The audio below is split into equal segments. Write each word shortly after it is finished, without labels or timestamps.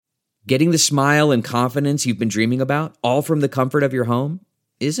Getting the smile and confidence you've been dreaming about, all from the comfort of your home,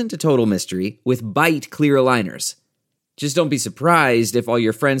 isn't a total mystery with Bite clear aligners. Just don't be surprised if all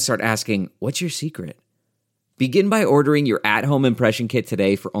your friends start asking, "What's your secret?" Begin by ordering your at-home impression kit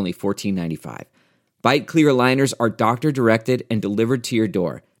today for only $14.95. Bite clear aligners are doctor-directed and delivered to your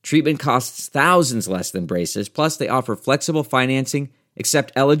door. Treatment costs thousands less than braces, plus they offer flexible financing,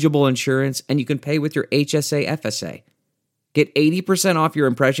 accept eligible insurance, and you can pay with your HSA FSA. Get 80% off your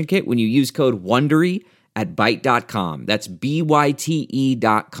impression kit when you use code WONDERY at Byte.com. That's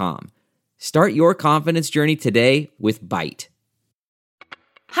BYTE.com. Start your confidence journey today with Byte.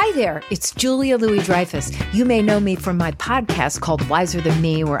 Hi there, it's Julia Louis-Dreyfus. You may know me from my podcast called Wiser Than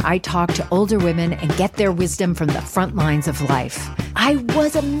Me, where I talk to older women and get their wisdom from the front lines of life. I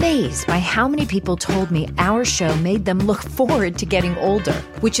was amazed by how many people told me our show made them look forward to getting older,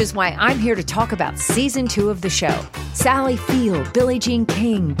 which is why I'm here to talk about season 2 of the show. Sally Field, Billie Jean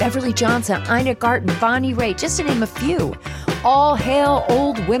King, Beverly Johnson, Ina Garten, Bonnie Raitt, just to name a few. All hail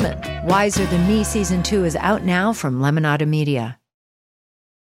old women. Wiser Than Me season 2 is out now from Lemonada Media.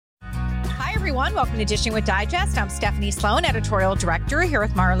 Everyone, welcome to Dishing with Digest. I'm Stephanie Sloan, editorial director, here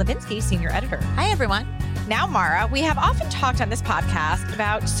with Mara Levinsky, senior editor. Hi, everyone. Now, Mara, we have often talked on this podcast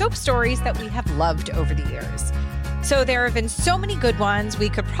about soap stories that we have loved over the years. So there have been so many good ones, we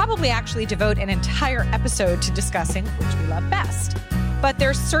could probably actually devote an entire episode to discussing which we love best. But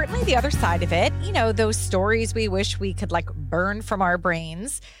there's certainly the other side of it. You know, those stories we wish we could burn from our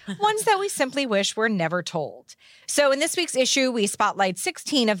brains, ones that we simply wish were never told. So in this week's issue, we spotlight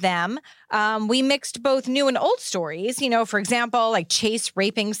 16 of them. We mixed both new and old stories. You know, for example, Chase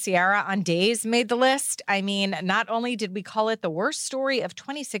raping Sierra on Days made the list. I mean, not only did we call it the worst story of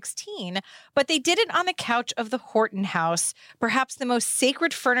 2016, but they did it on the couch of the Horton house, perhaps the most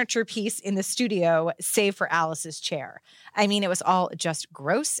sacred furniture piece in the studio, save for Alice's chair. I mean, it was all just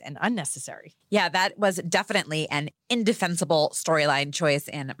gross and unnecessary. Yeah, that was definitely an indefensible storyline choice,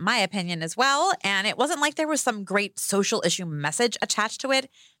 in my opinion, as well. And it wasn't like there was some great social issue message attached to it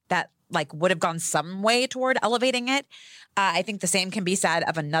that would have gone some way toward elevating it. I think the same can be said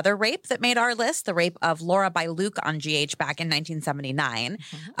of another rape that made our list, the rape of Laura by Luke on GH back in 1979.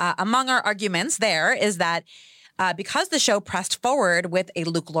 Mm-hmm. Among our arguments there is that because the show pressed forward with a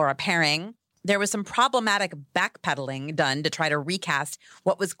Luke-Laura pairing, there was some problematic backpedaling done to try to recast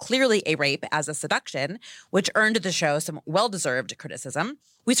what was clearly a rape as a seduction, which earned the show some well-deserved criticism.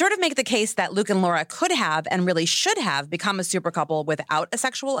 We sort of make the case that Luke and Laura could have and really should have become a super couple without a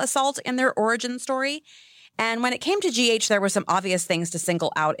sexual assault in their origin story. And when it came to GH, there were some obvious things to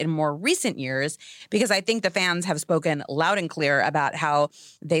single out in more recent years, because I think the fans have spoken loud and clear about how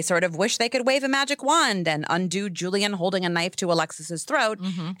they sort of wish they could wave a magic wand and undo Julian holding a knife to Alexis's throat,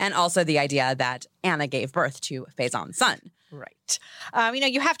 and also the idea that Anna gave birth to Faison's son. Right.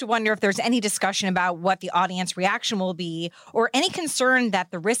 You have to wonder if there's any discussion about what the audience reaction will be, or any concern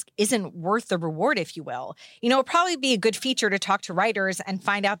that the risk isn't worth the reward, if you will. It'll probably be a good feature to talk to writers and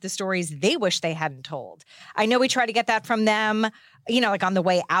find out the stories they wish they hadn't told. I know we try to get that from them, on the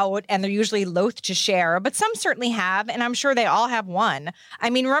way out, and they're usually loath to share, but some certainly have, and I'm sure they all have one. I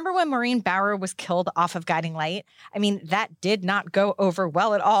mean, remember when Maureen Bauer was killed off of Guiding Light? I mean, that did not go over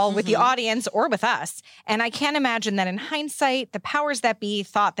well at all with the audience or with us, and I can't imagine that in hindsight, the powers that be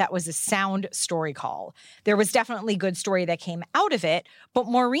thought that was a sound story call. There was definitely good story that came out of it, but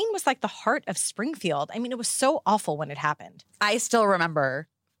Maureen was like the heart of Springfield. I mean, it was so awful when it happened. I still remember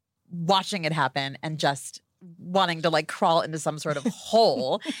watching it happen and just wanting to crawl into some sort of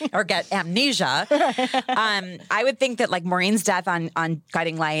hole or get amnesia. I would think that Maureen's death on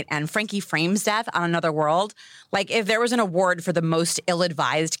Guiding Light and Frankie Frame's death on Another World, if there was an award for the most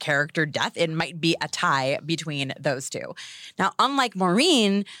ill-advised character death, it might be a tie between those two. Now, unlike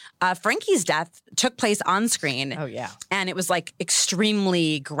Maureen, Frankie's death took place on screen. Oh, yeah. And it was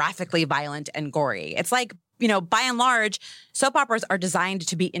extremely graphically violent and gory. It's by and large, soap operas are designed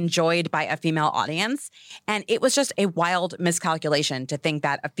to be enjoyed by a female audience. And it was just a wild miscalculation to think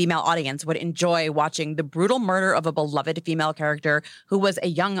that a female audience would enjoy watching the brutal murder of a beloved female character who was a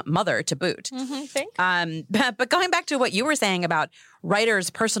young mother to boot. But going back to what you were saying about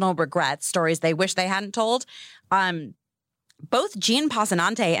writers' personal regrets, stories they wish they hadn't told, both Jean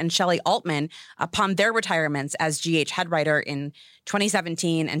Passanante and Shelley Altman, upon their retirements as GH head writer in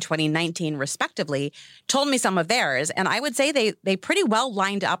 2017 and 2019, respectively, told me some of theirs. And I would say they pretty well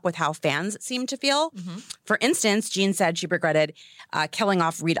lined up with how fans seemed to feel. For instance, Jean said she regretted killing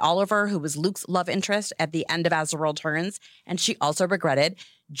off Reed Oliver, who was Luke's love interest at the end of As the World Turns. And she also regretted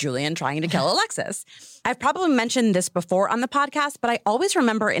Julian trying to kill Alexis. I've probably mentioned this before on the podcast, but I always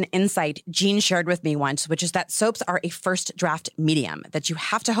remember an insight Jean shared with me once, which is that soaps are a first draft medium, that you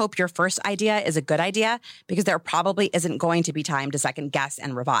have to hope your first idea is a good idea because there probably isn't going to be time to second guess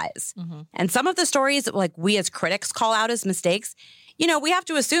and revise. And some of the stories, like we as critics call out as mistakes, we have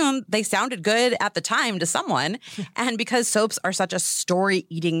to assume they sounded good at the time to someone. And because soaps are such a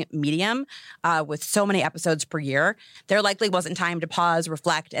story-eating medium with so many episodes per year, there likely wasn't time to pause,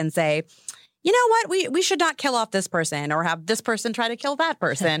 reflect, and say, you know what, we should not kill off this person or have this person try to kill that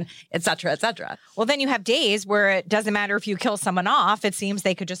person, et cetera, et cetera. Well, then you have days where it doesn't matter if you kill someone off. It seems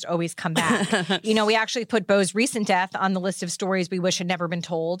they could just always come back. We actually put Beau's recent death on the list of stories we wish had never been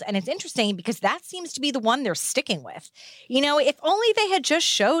told. And it's interesting because that seems to be the one they're sticking with. If only they had just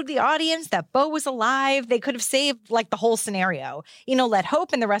showed the audience that Beau was alive, they could have saved the whole scenario. Let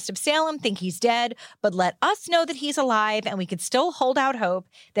Hope and the rest of Salem think he's dead, but let us know that he's alive and we could still hold out hope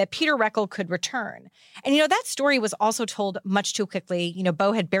that Peter Reckle could return. And, that story was also told much too quickly.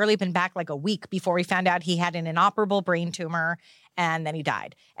 Beau had barely been back a week before we found out he had an inoperable brain tumor, and then he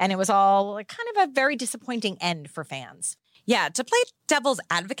died. And it was all kind of a very disappointing end for fans. Yeah, to play devil's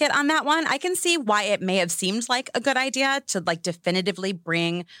advocate on that one, I can see why it may have seemed like a good idea to definitively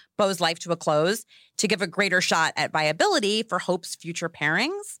bring Beau's life to a close to give a greater shot at viability for Hope's future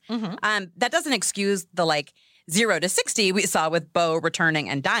pairings. That doesn't excuse the 0 to 60 we saw with Beau returning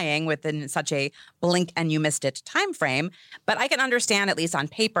and dying within such a blink and you missed it time frame. But I can understand, at least on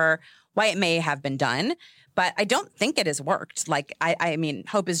paper, why it may have been done. But I don't think it has worked. I mean,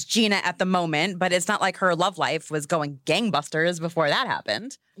 Hope is Gina at the moment, but it's not like her love life was going gangbusters before that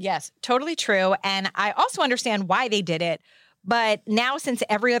happened. Yes, totally true. And I also understand why they did it. But now, since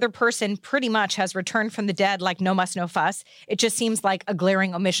every other person pretty much has returned from the dead like no muss, no fuss, it just seems like a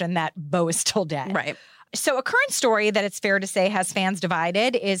glaring omission that Beau is still dead. Right. So a current story that it's fair to say has fans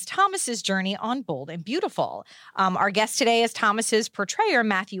divided is Thomas's journey on Bold and Beautiful. Our guest today is Thomas's portrayer,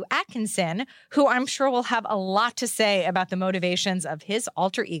 Matthew Atkinson, who I'm sure will have a lot to say about the motivations of his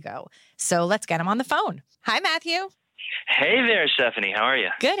alter ego. So let's get him on the phone. Hi, Matthew. Hey there, Stephanie. How are you?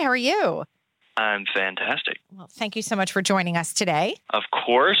 Good. How are you? I'm fantastic. Well, thank you so much for joining us today. Of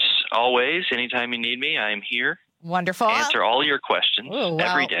course, always. Anytime you need me, I'm here. Wonderful. Answer all your questions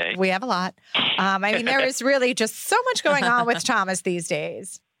every day. We have a lot. There is really just so much going on with Thomas these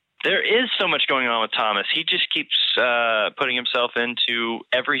days. There is so much going on with Thomas. He just keeps putting himself into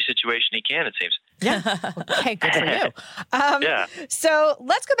every situation he can, it seems. Yeah. Okay, good for you. Yeah. So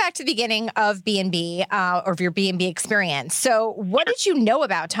let's go back to the beginning of B&B or of your B&B experience. So what did you know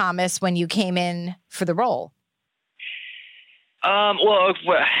about Thomas when you came in for the role? Well,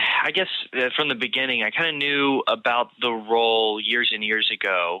 I guess from the beginning, I kind of knew about the role years and years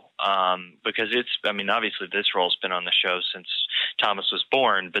ago, because obviously this role's been on the show since Thomas was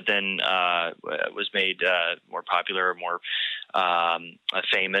born, but then was made more popular, more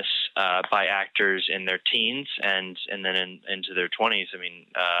famous by actors in their teens and then into their 20s.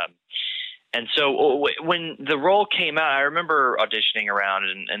 And so when the role came out, I remember auditioning around,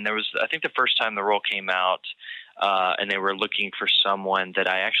 and there was, I think the first time the role came out, and they were looking for someone that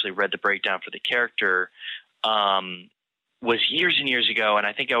I actually read the breakdown for the character, was years and years ago. And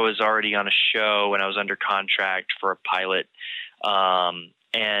I think I was already on a show and I was under contract for a pilot.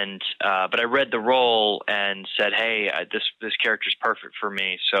 But I read the role and said, hey, this character's perfect for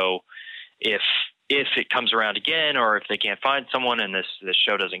me. So if it comes around again, or if they can't find someone and this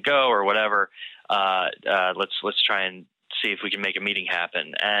show doesn't go or whatever, let's try and see if we can make a meeting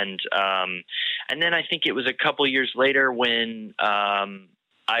happen. And then I think it was a couple years later when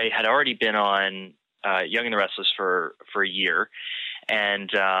I had already been on Young and the Restless for a year. And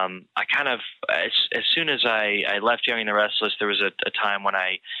I kind of, as soon as I left Young and the Restless, there was a time when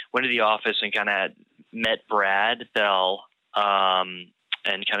I went to the office and kind of met Brad Bell,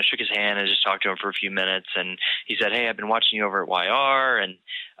 and kind of shook his hand and just talked to him for a few minutes. And he said, hey, I've been watching you over at YR, and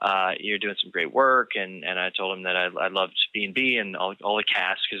you're doing some great work. And I told him that I loved B&B and all the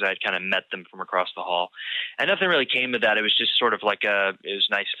cast, because I'd kind of met them from across the hall. And nothing really came of that. It was just sort of like it was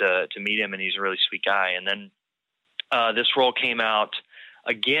nice to meet him, and he's a really sweet guy. And then this role came out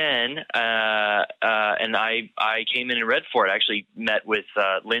again, and I came in and read for it. I actually met with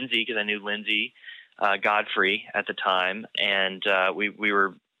Lindsay, because I knew Lindsay Godfrey at the time, and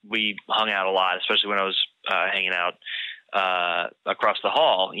we hung out a lot, especially when I was hanging out across the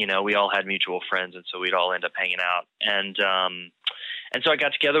hall. You know, we all had mutual friends, and so we'd all end up hanging out. And so I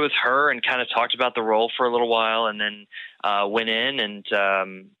got together with her and kind of talked about the role for a little while, and then went in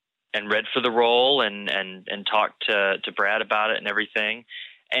and read for the role and talked to Brad about it and everything.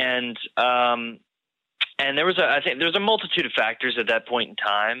 And And I think there was a multitude of factors at that point in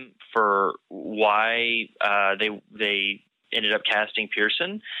time for why they ended up casting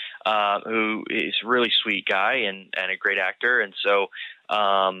Pearson, who is a really sweet guy and a great actor. And so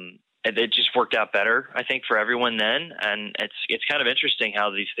it just worked out better, I think, for everyone then. And it's kind of interesting how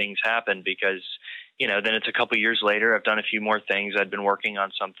these things happen because, then it's a couple years later, I've done a few more things. I'd been working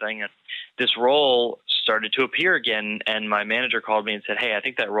on something, and this role started to appear again. And my manager called me and said, "Hey, I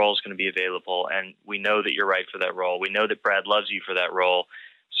think that role is going to be available. And we know that you're right for that role. We know that Brad loves you for that role.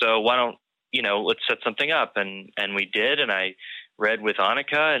 So why don't, let's set something up." And we did. And I read with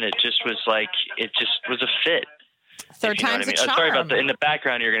Annika, and it just was a fit. Third time's a charm. Sorry about in the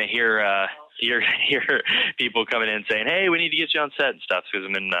background. You're going to hear people coming in saying, "Hey, we need to get you on set and stuff," because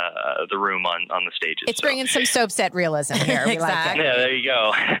I'm in the room on the stages. It's bringing some soap set realism here. We like it. Yeah, there you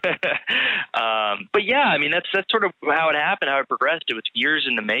go. But yeah, I mean, that's sort of how it happened, how it progressed. It was years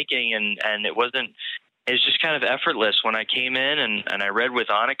in the making, and it was just kind of effortless when I came in and I read with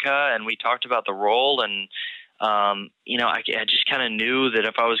Annika and we talked about the role, and I just kind of knew that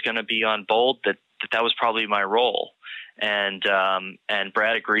if I was going to be on Bold, that was probably my role. And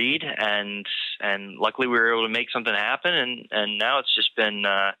Brad agreed, and luckily we were able to make something happen, and now it's just been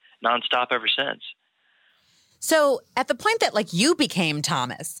nonstop ever since. So at the point that you became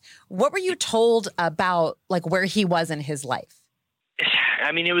Thomas, what were you told about where he was in his life?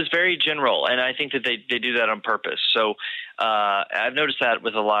 I mean, it was very general, and I think that they do that on purpose. So I've noticed that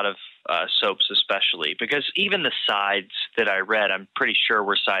with a lot of soaps, especially because even the sides that I read, I'm pretty sure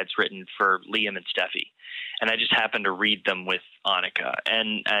were sides written for Liam and Steffi. And I just happened to read them with Annika,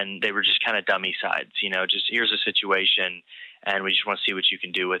 and they were just kind of dummy sides, just here's a situation, and we just want to see what you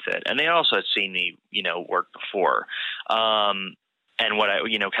can do with it. And they also had seen me, work before, and what I,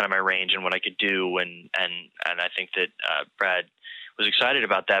 kind of my range and what I could do, and I think that Brad was excited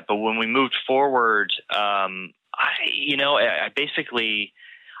about that. But when we moved forward, I basically,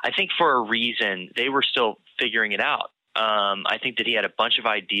 I think for a reason they were still figuring it out. I think that he had a bunch of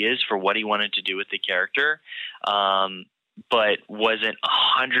ideas for what he wanted to do with the character, but wasn't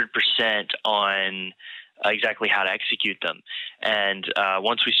 100% on exactly how to execute them. And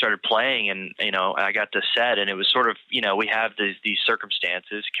once we started playing and, I got to set, and it was sort of, we have these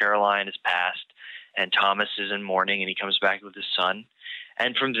circumstances. Caroline has passed and Thomas is in mourning and he comes back with his son.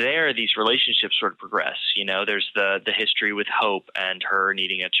 And from there, these relationships sort of progress. There's the history with Hope and her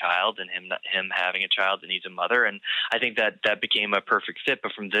needing a child and him having a child that needs a mother. And I think that became a perfect fit.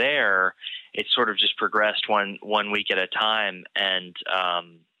 But from there, it sort of just progressed one week at a time. And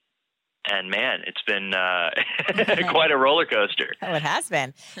man, it's been quite a roller coaster. Oh, it has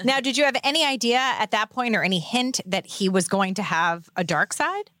been. Now, did you have any idea at that point or any hint that he was going to have a dark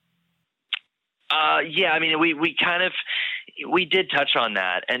side? Yeah, I mean, we did touch on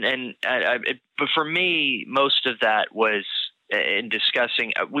that, but for me, most of that was in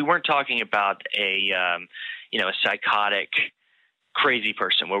discussing. We weren't talking about a psychotic, crazy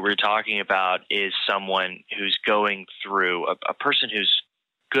person. What we're talking about is someone who's going through a person who's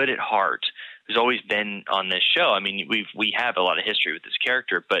good at heart, who's always been on this show. I mean, we have a lot of history with this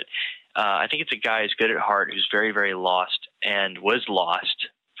character, but I think it's a guy who's good at heart, who's very, very lost and was lost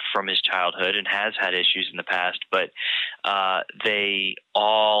from his childhood and has had issues in the past, but they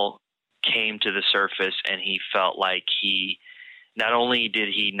all came to the surface, and he felt like he not only did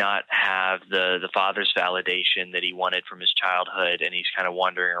he not have the father's validation that he wanted from his childhood, and he's kind of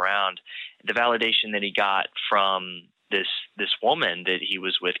wandering around, the validation that he got from this woman that he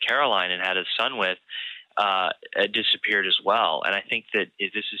was with, Caroline, and had a son with, disappeared as well. And I think that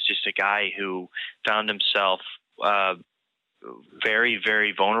this is just a guy who found himself very,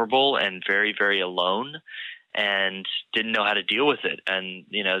 very vulnerable and very, very alone, and didn't know how to deal with it. And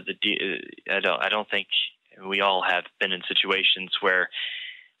I don't think we all have been in situations where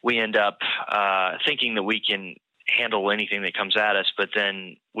we end up thinking that we can handle anything that comes at us, but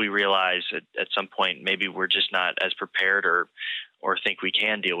then we realize at some point maybe we're just not as prepared or think we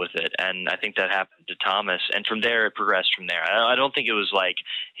can deal with it. And I think that happened to Thomas. And from there, it progressed from there. I don't think it was like,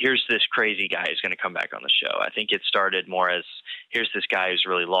 here's this crazy guy who's going to come back on the show. I think it started more as, here's this guy who's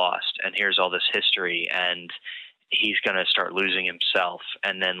really lost, and here's all this history, and he's going to start losing himself,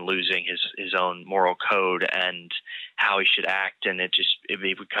 and then losing his own moral code and how he should act. And it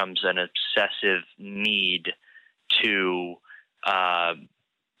becomes an obsessive need to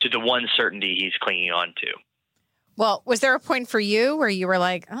the one certainty he's clinging on to. Well, was there a point for you where you were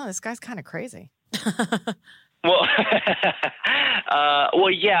like, oh, this guy's kind of crazy? Well,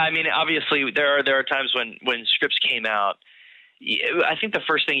 yeah. I mean, obviously, there are times when scripts came out, I think the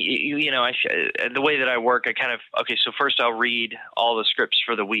first thing, the way that I work, so first I'll read all the scripts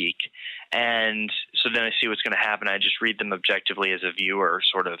for the week. And so then I see what's going to happen. I just read them objectively as a viewer,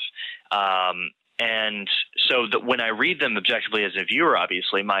 sort of. And so when I read them objectively as a viewer,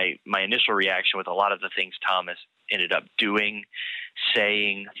 obviously my initial reaction with a lot of the things Thomas ended up doing,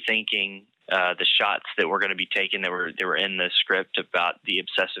 saying, thinking, the shots that were going to be taken that were in the script about the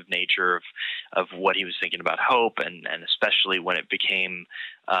obsessive nature of what he was thinking about Hope, and especially when it became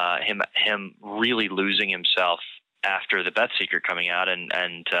him really losing himself after the Beth Secret coming out, and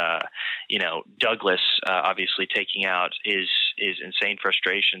Douglas obviously taking out his insane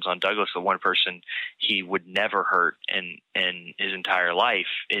frustrations on Douglas, the one person he would never hurt in his entire life.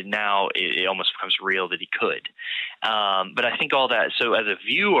 It almost becomes real that he could. But I think all that. So as a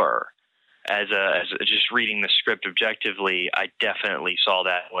viewer, as just reading the script objectively, I definitely saw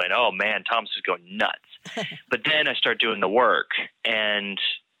that and went, oh man, Thomas is going nuts. But then I start doing the work, and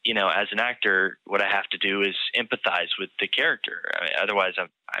as an actor, what I have to do is empathize with the character. I mean, otherwise,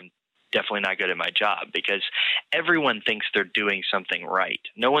 I'm definitely not good at my job, because everyone thinks they're doing something right.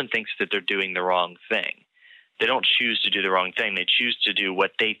 No one thinks that they're doing the wrong thing. They don't choose to do the wrong thing. They choose to do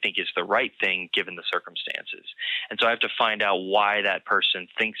what they think is the right thing given the circumstances. And so I have to find out why that person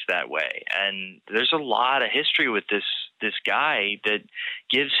thinks that way. And there's a lot of history with this guy that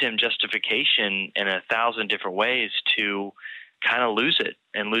gives him justification in 1,000 different ways to kind of lose it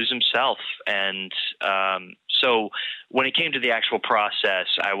and lose himself. And so when it came to the actual process,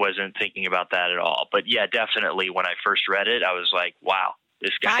 I wasn't thinking about that at all. But yeah, definitely when I first read it, I was like, wow,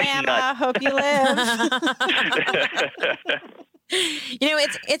 this guy's Bye, Emma. nuts. Hope you live.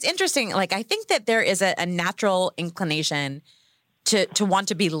 It's interesting. Like, I think that there is a natural inclination to want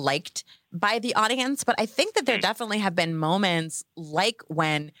to be liked by the audience. But I think that there definitely have been moments like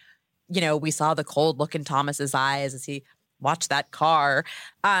when, we saw the cold look in Thomas's eyes as he watch that car,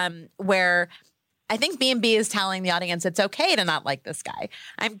 where I think B&B is telling the audience it's okay to not like this guy.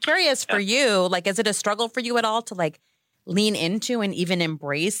 I'm curious for you, like, is it a struggle for you at all to like lean into and even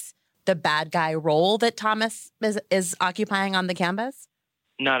embrace the bad guy role that Thomas is occupying on the canvas?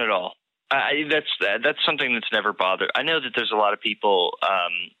 Not at all. That's something that's never bothered. I know that there's a lot of people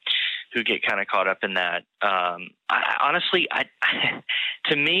who get kind of caught up in that. Honestly,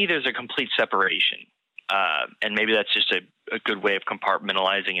 to me, there's a complete separation. And maybe that's just a good way of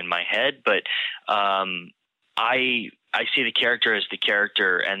compartmentalizing in my head. But I see the character as the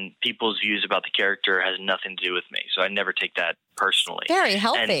character, and people's views about the character has nothing to do with me. So I never take that personally. Very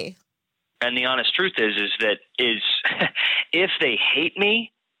healthy. And the honest truth is that if they hate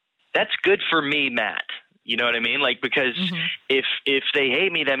me, that's good for me, Matt. You know what I mean? Like, because if they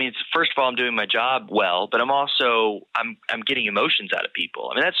hate me, that means, first of all, I'm doing my job well, but I'm also I'm getting emotions out of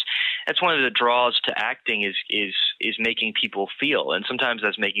people. I mean, that's one of the draws to acting is making people feel, and sometimes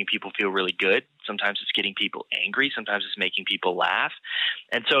that's making people feel really good. Sometimes it's getting people angry. Sometimes it's making people laugh.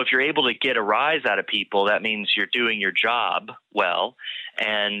 And so if you're able to get a rise out of people, that means you're doing your job well,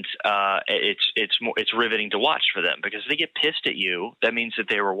 and it's riveting to watch for them, because if they get pissed at you, that means that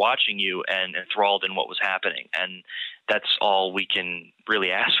they were watching you and enthralled in what was happening. And that's all we can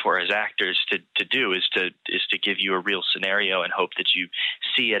really ask for as actors to do is to give you a real scenario and hope that you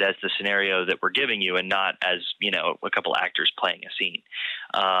see it as the scenario that we're giving you, and not as, a couple actors playing a scene.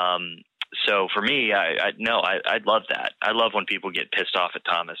 So for me, I'd love that. I love when people get pissed off at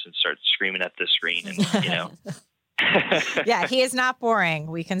Thomas and start screaming at the screen, and Yeah, he is not boring.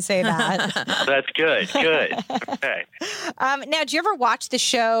 We can say that. That's good. Good. Okay. Now, do you ever watch the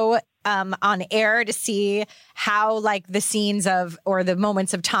show on air to see how, like, the scenes or the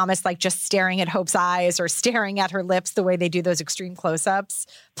moments of Thomas, like, just staring at Hope's eyes or staring at her lips, the way they do those extreme close-ups,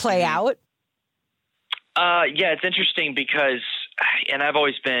 play out? Yeah, it's interesting because, and I've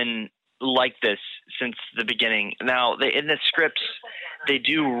always been like this since the beginning. Now, in the scripts, they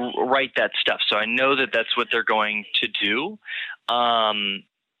do write that stuff, so I know that that's what they're going to do.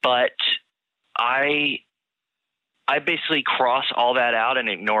 But I basically cross all that out and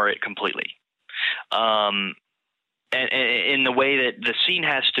ignore it completely. And in the way that the scene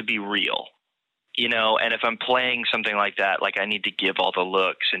has to be real, and if I'm playing something like that, like I need to give all the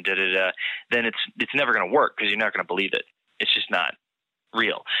looks and then it's never going to work, because you're not going to believe it. It's just not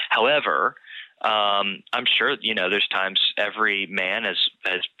real. However, I'm sure, there's times every man has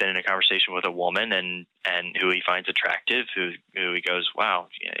been in a conversation with a woman and who he finds attractive, who he goes, wow,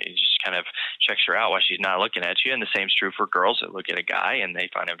 he just kind of checks her out while she's not looking at you. And the same's true for girls that look at a guy and they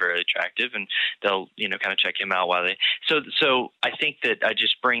find him very attractive, and they'll, kind of check him out while so I think that I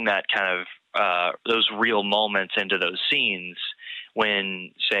just bring that kind of, those real moments into those scenes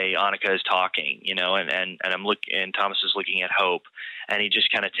when say Annika is talking, you know, and and Thomas is looking at Hope, and he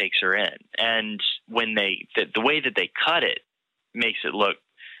just kind of takes her in. And when the way that they cut it makes it look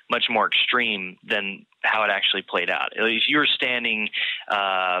much more extreme than how it actually played out. If you were standing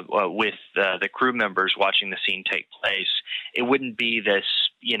with the crew members watching the scene take place, it wouldn't be this,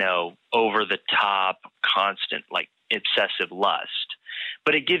 you know, over the top, constant, like obsessive lust.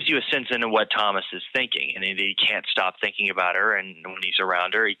 But it gives you a sense into what Thomas is thinking, and he can't stop thinking about her, and when he's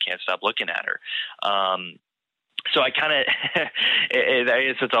around her, he can't stop looking at her. So I kind of, I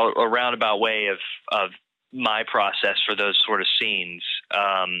guess it's a roundabout way of my process for those sort of scenes.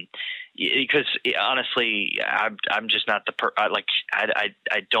 Because honestly, I'm just not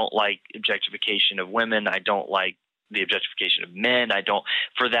I don't like objectification of women. I don't like the objectification of men. I don't,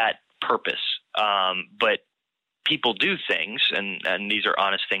 for that purpose. But people do things, and these are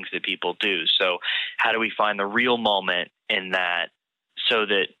honest things that people do. So how do we find the real moment in that so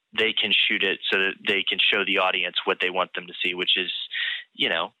that they can shoot it, so that they can show the audience what they want them to see, which is, you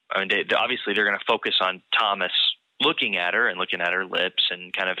know, I mean, obviously they're going to focus on Thomas looking at her and looking at her lips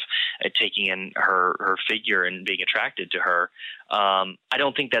and kind of taking in her figure and being attracted to her. I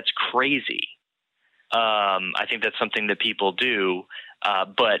don't think that's crazy. I think that's something that people do,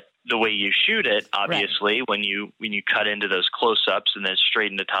 but the way you shoot it, obviously, right, when you cut into those close-ups and then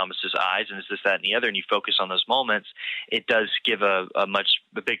straight into Thomas's eyes and it's this, that, and the other, and you focus on those moments, it does give a much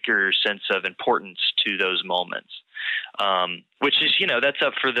bigger sense of importance to those moments, which is, you know, that's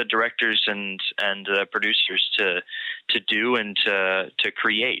up for the directors and producers to do and to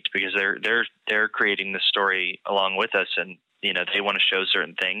create, because they're creating the story along with us, and you know, they want to show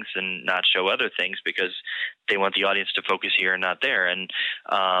certain things and not show other things because they want the audience to focus here and not there. And,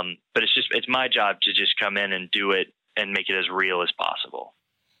 but it's my job to just come in and do it and make it as real as possible.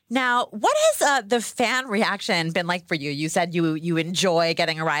 Now, what has the fan reaction been like for you? You said you enjoy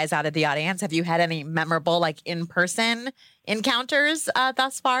getting a rise out of the audience. Have you had any memorable, like, in-person encounters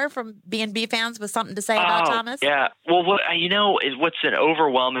thus far from B&B fans with something to say about Thomas? Yeah. Well, what's an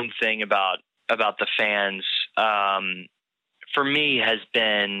overwhelming thing about the fans, for me, has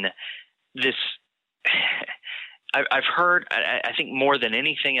been this. I've heard, I think more than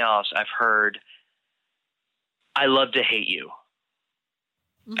anything else, I've heard, "I love to hate you."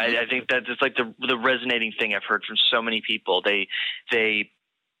 Mm-hmm. I think that it's like the resonating thing I've heard from so many people. They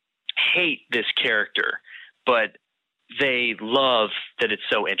hate this character, but they love that it's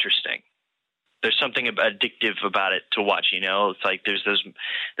so interesting. There's something addictive about it to watch. You know, it's like there's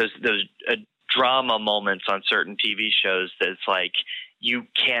those drama moments on certain TV shows that it's like you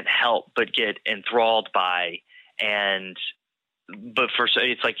can't help but get enthralled by, but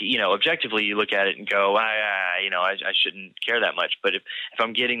it's like, you know, objectively you look at it and go, I shouldn't care that much. But if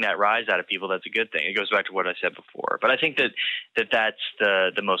I'm getting that rise out of people, that's a good thing. It goes back to what I said before. But I think that's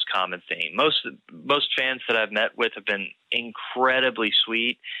the most common thing. Most fans that I've met with have been incredibly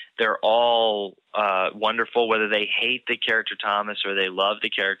sweet. They're all wonderful, whether they hate the character Thomas or they love the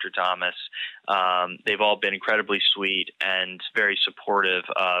character Thomas. They've all been incredibly sweet and very supportive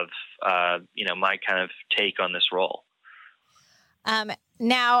of my kind of take on this role.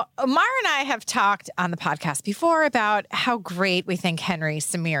 Now, Omar and I have talked on the podcast before about how great we think Henry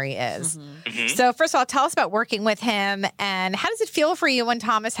Samiri is. Mm-hmm. Mm-hmm. So first of all, tell us about working with him, and how does it feel for you when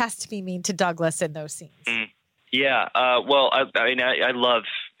Thomas has to be mean to Douglas in those scenes? Mm-hmm. Yeah. Well, I love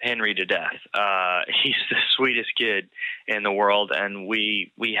Henry to death. He's the sweetest kid in the world. And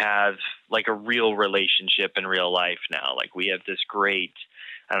we have like a real relationship in real life now. Like we have this great,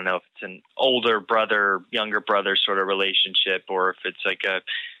 I don't know if it's an older brother, younger brother sort of relationship, or if it's like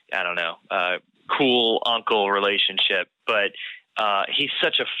cool uncle relationship. But he's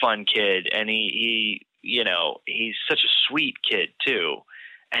such a fun kid, and he's such a sweet kid too.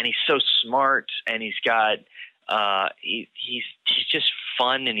 And he's so smart, and he's got he's just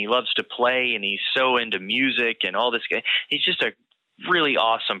fun, and he loves to play, and he's so into music and all this. He's just a really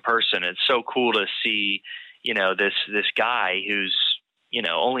awesome person. It's so cool to see, this guy who's,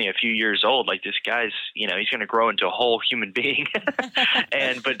 only a few years old. Like this guy's, he's going to grow into a whole human being.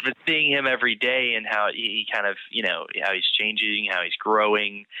 but seeing him every day and how he kind of, how he's changing, how he's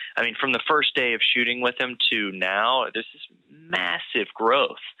growing. I mean, from the first day of shooting with him to now, there's this massive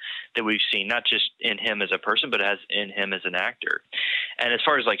growth that we've seen, not just in him as a person, but as in him as an actor. And as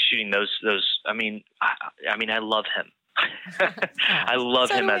far as like shooting those, I love him. I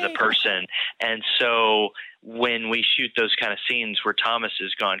love him as a person. And so when we shoot those kind of scenes where Thomas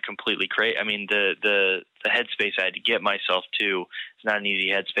has gone completely crazy, I mean, the headspace I had to get myself to, it's not an easy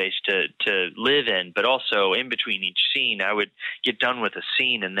headspace to live in, but also in between each scene, I would get done with a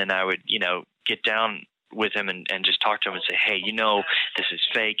scene and then I would, get down with him and just talk to him and say, hey, this is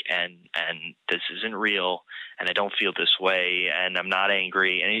fake and this isn't real and I don't feel this way and I'm not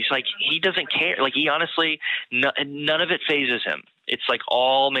angry. And he's like, he doesn't care. Like he honestly, none of it phases him. It's like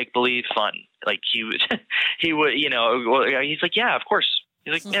all make believe fun. Like he would, he's like, yeah, of course.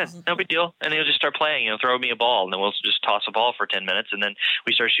 He's like, yeah, no big deal. And he'll just start playing, throw me a ball, and then we'll just toss a ball for 10 minutes, and then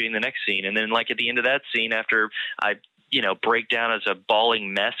we start shooting the next scene. And then, like, at the end of that scene, after I, break down as a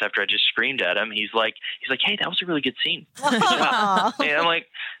bawling mess after I just screamed at him, he's like, hey, that was a really good scene. And I'm like,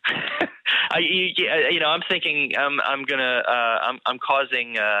 I'm thinking I'm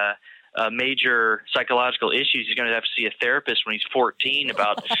causing major psychological issues. He's going to have to see a therapist when he's 14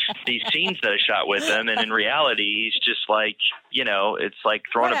 about these scenes that I shot with him. And in reality, he's just like, it's like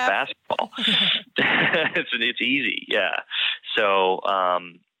throwing a basketball. It's easy. Yeah. So,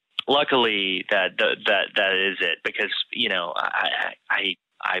 luckily that is it, because,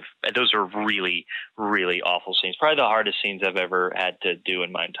 those are really, really awful scenes. Probably the hardest scenes I've ever had to do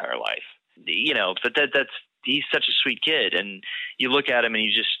in my entire life. But he's such a sweet kid, and you look at him and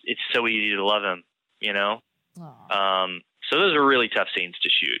it's so easy to love him, So those are really tough scenes to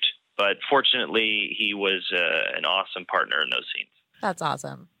shoot, but fortunately he was an awesome partner in those scenes. That's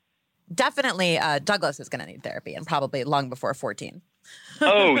awesome. Definitely Douglas is going to need therapy, and probably long before 14.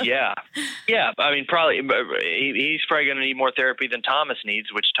 Oh, yeah. Yeah. I mean, probably he's probably going to need more therapy than Thomas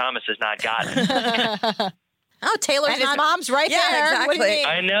needs, which Thomas has not gotten. Oh, Taylor's and his mom's right there. Exactly. What do you mean?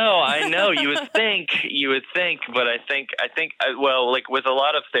 I know. You would think, but I think, like with a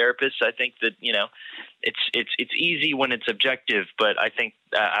lot of therapists, I think that, it's easy when it's objective, but I think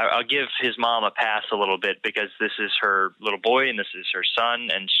I'll give his mom a pass a little bit, because this is her little boy and this is her son.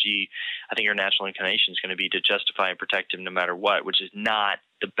 And I think her natural inclination is going to be to justify and protect him no matter what, which is not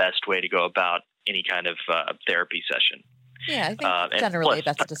the best way to go about any kind of therapy session. Yeah, I think generally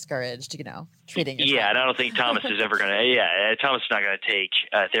that's discouraged, treating your Yeah, child. and I don't think Thomas is ever going to, Thomas is not going to take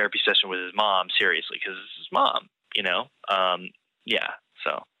a therapy session with his mom seriously, because it's his mom,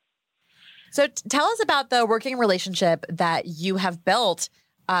 so. So tell us about the working relationship that you have built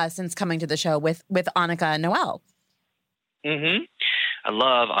since coming to the show with Annika Noel. Mm-hmm. I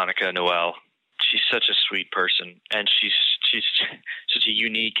love Annika Noel. She's such a sweet person, and she's such a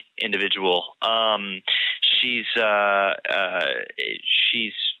unique individual. She's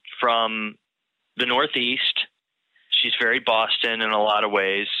from the Northeast. She's very Boston in a lot of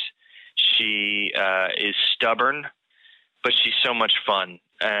ways. She is stubborn, but she's so much fun,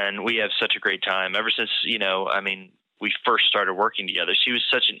 and we have such a great time. Ever since, we first started working together, she was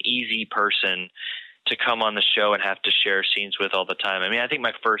such an easy person to come on the show and have to share scenes with all the time. I mean, I think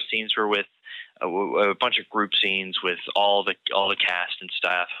my first scenes were with a bunch of group scenes with all the cast and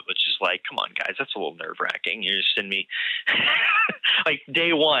staff, which is like, come on, guys, that's a little nerve-wracking. You're just sending me like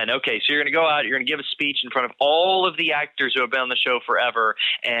day one. Okay, so you're going to go out, you're going to give a speech in front of all of the actors who have been on the show forever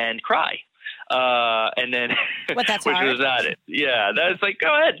and cry. And then, But that's which hard. was not it. Yeah, that's like,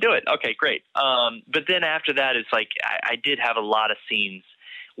 go ahead, do it. Okay, great. But then after that, it's like I did have a lot of scenes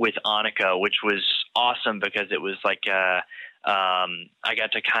with Annika, which was awesome, because it was like I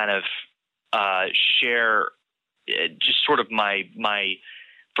got to kind of share just sort of my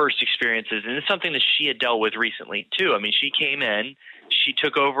first experiences, and it's something that she had dealt with recently too. I mean, she came in, she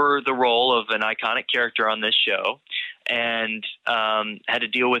took over the role of an iconic character on this show, and had to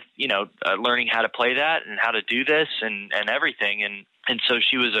deal with learning how to play that and how to do this and everything, and so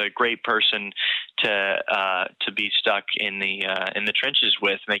she was a great person to be stuck in the trenches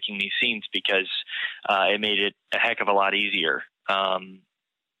with, making these scenes, because it made it a heck of a lot easier.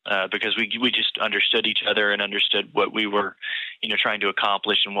 Because we just understood each other and understood what we were, trying to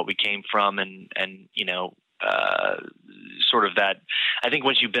accomplish and what we came from, and sort of that. I think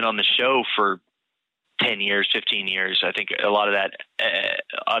once you've been on the show for 10 years, 15 years, I think a lot of that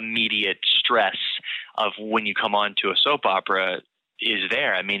immediate stress of when you come on to a soap opera is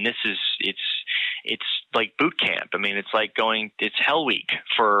there. I mean, it's like boot camp. I mean, it's like it's Hell Week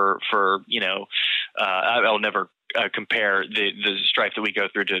for I'll never compare the strife that we go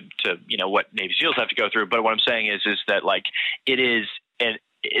through to what Navy SEALs have to go through. But what I'm saying is that like it is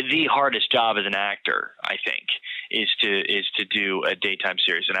the hardest job as an actor, I think, is to do a daytime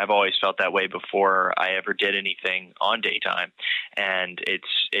series. And I've always felt that way before I ever did anything on daytime. And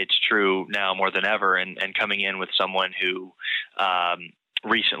it's true now more than ever. And coming in with someone who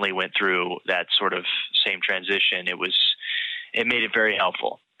recently went through that sort of same transition, it made it very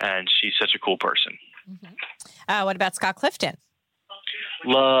helpful. And she's such a cool person. Mm-hmm. What about Scott Clifton?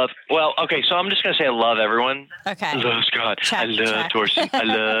 Well, okay, so I'm just going to say I love everyone. Okay. I love Scott. Check, I love check. Torsten. I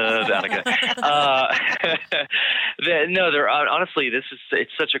love Annika. Honestly,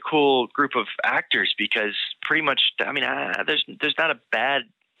 it's such a cool group of actors because pretty much, I mean, there's not a bad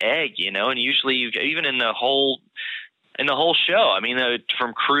egg, and usually even in the whole show, I mean,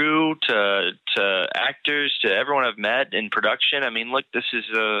 from crew to actors to everyone I've met in production. I mean, look, it's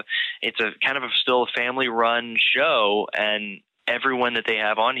a kind of still a family run show, and everyone that they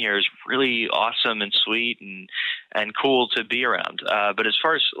have on here is really awesome and sweet and cool to be around. But as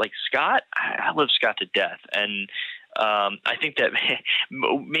far as like Scott, I love Scott to death. And I think that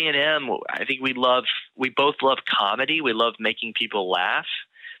me and him, I think we both love comedy. We love making people laugh.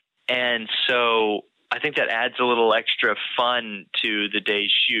 And so I think that adds a little extra fun to the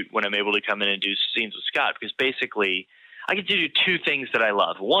day's shoot when I'm able to come in and do scenes with Scott, because basically I get to do two things that I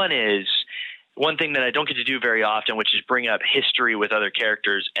love. One thing that I don't get to do very often, which is bring up history with other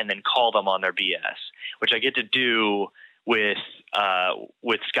characters and then call them on their BS, which I get to do with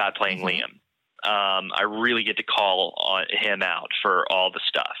Scott playing Liam. I really get to call on him out for all the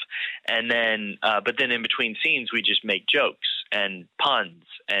stuff. And then, but then in between scenes, we just make jokes and puns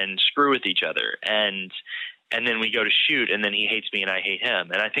and screw with each other. And then we go to shoot, and then he hates me and I hate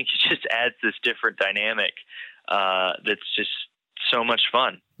him. And I think it just adds this different dynamic that's just so much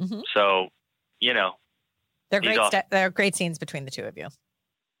fun. Mm-hmm. So, they're great. They're great scenes between the two of you.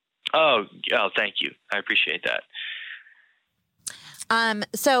 Oh, thank you. I appreciate that.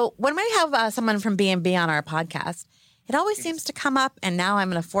 So when we have someone from B&B on our podcast, it always seems to come up, and now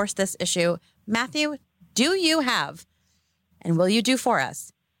I'm going to force this issue. Matthew, do you have, and will you do for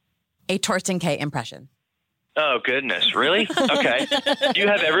us, a Torsten K impression? Oh, goodness. Really? Okay. Do you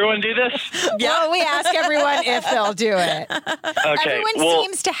have everyone do this? Yeah, well, we ask everyone if they'll do it. Okay. Everyone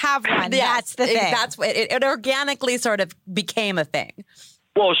seems to have one. That's the thing. That's what it organically sort of became a thing.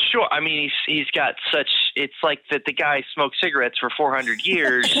 Well, sure. I mean, he's got such. It's like that the guy smoked cigarettes for 400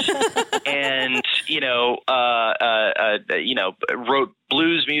 years, and wrote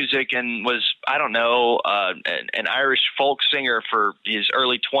blues music and was an Irish folk singer for his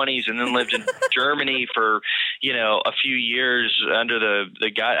early 20s, and then lived in Germany for a few years under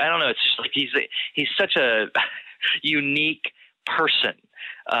the guy. I don't know. It's just like he's such a unique person.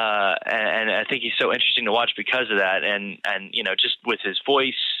 And I think he's so interesting to watch because of that. And just with his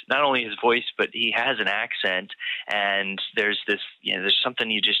voice, not only his voice, but he has an accent, and there's this, there's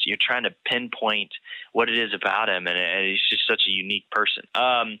something you're trying to pinpoint what it is about him. And he's just such a unique person.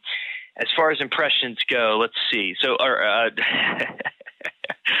 As far as impressions go, let's see. So,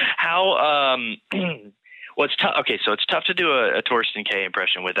 it's tough. Okay. So it's tough to do a Torsten K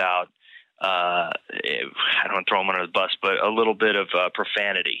impression without, I don't want to throw him under the bus, but a little bit of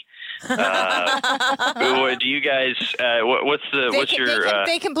profanity. Do you guys?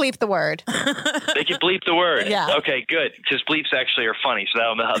 They can bleep the word. They can bleep the word. Yeah. Okay, good. Because bleeps actually are funny, so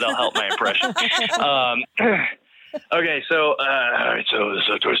they'll help my impression. Okay, so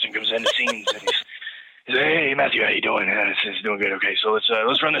Torsten comes in the scenes and he's "Hey Matthew, how you doing? This is doing good. Okay, so let's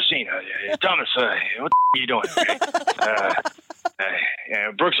run the scene. Thomas, what the are you doing? Okay.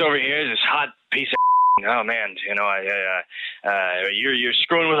 Brooks over here is this hot piece of oh man, you're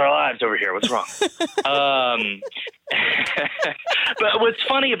screwing with our lives over here. What's wrong? But what's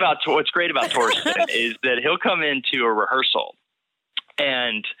great about Torsten is that he'll come into a rehearsal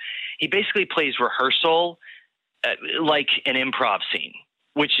and he basically plays rehearsal like an improv scene,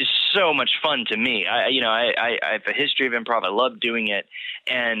 which is so much fun to me. I have a history of improv. I love doing it.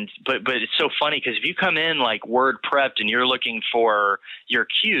 But it's so funny because if you come in like word prepped and you're looking for your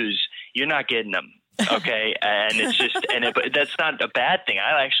cues, you're not getting them. Okay. And it's just, but that's not a bad thing.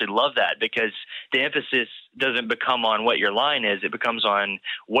 I actually love that because the emphasis doesn't become on what your line is. It becomes on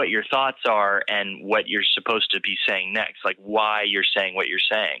what your thoughts are and what you're supposed to be saying next, like why you're saying what you're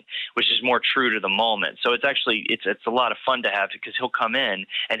saying, which is more true to the moment. So it's actually, it's a lot of fun to have because he'll come in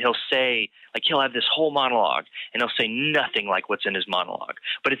and he'll say, like, he'll have this whole monologue and he'll say nothing like what's in his monologue,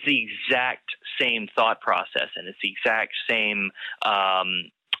 but it's the exact same thought process and it's the exact same,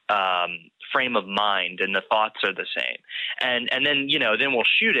 frame of mind, and the thoughts are the same. And then, then we'll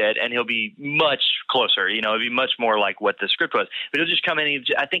shoot it and he'll be much closer, it'll be much more like what the script was, but he'll just come in.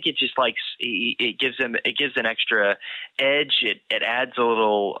 I think it just it gives an extra edge. It adds a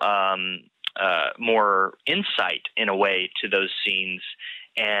little, more insight in a way to those scenes.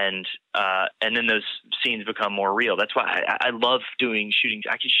 And then those scenes become more real. That's why I love doing shooting.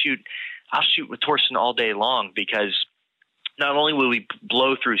 I'll shoot with Torsten all day long because not only will we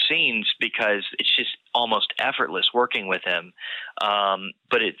blow through scenes because it's just almost effortless working with him.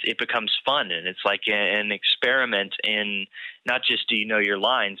 But it becomes fun, and it's like an experiment in not just do you know your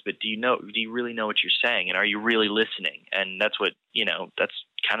lines, but do you really know what you're saying, and are you really listening? And that's what, that's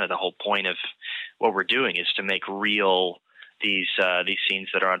kind of the whole point of what we're doing, is to make real these scenes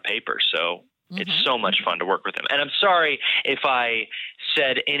that are on paper. So it's so much fun to work with him. And I'm sorry if I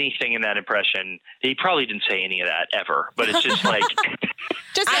said anything in that impression. He probably didn't say any of that ever, but it's just like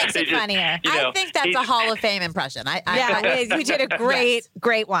just makes it funnier. I think that's a Hall of Fame impression. You did a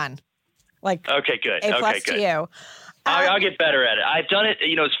great one. Like, okay, good. A plus to you. I'll get better at it. I've done it.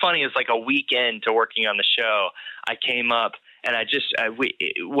 It's funny. It's like a weekend to working on the show. I came up and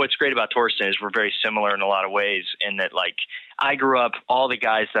what's great about Torsten is we're very similar in a lot of ways, in that, like, I grew up, all the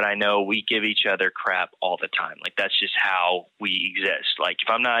guys that I know, we give each other crap all the time. Like, that's just how we exist. Like, if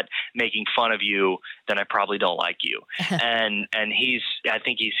I'm not making fun of you, then I probably don't like you. and I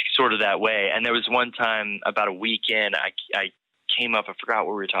think he's sort of that way. And there was one time about a weekend, I came up, I forgot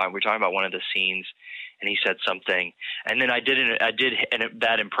what we were talking. We were talking about one of the scenes, and he said something, and then I did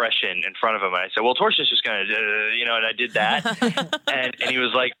that impression in front of him, and I said, "Well, Torsten's just gonna, and I did that," and he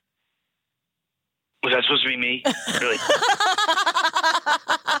was like, "Was that supposed to be me?" Really?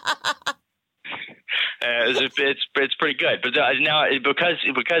 It's pretty good, but now because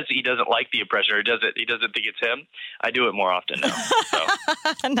he doesn't like the impression, or he doesn't think it's him, I do it more often now. So.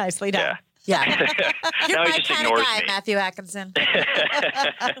 Nicely done. Yeah. You're now my he just kind of ignores guy, me. Matthew Atkinson.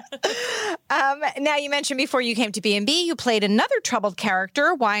 Now, you mentioned before you came to B&B, you played another troubled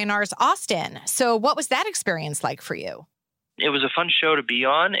character, Y&R's Austin. So what was that experience like for you? It was a fun show to be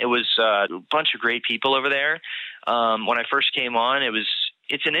on. It was a bunch of great people over there. When I first came on,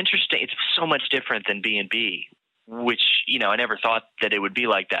 it's so much different than B&B, which, I never thought that it would be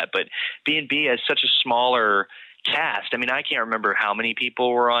like that. But B&B has such a smaller cast. I mean, I can't remember how many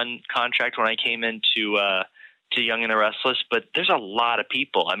people were on contract when I came into to Young and the Restless, but there's a lot of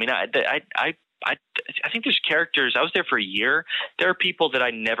people. I mean, I think there's characters. I was there for a year. There are people that I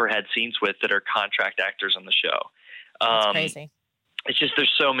never had scenes with that are contract actors on the show. That's crazy. It's just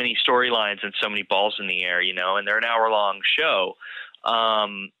there's so many storylines and so many balls in the air, and they're an hour-long show.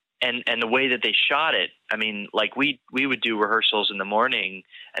 And the way that they shot it, I mean, like we would do rehearsals in the morning,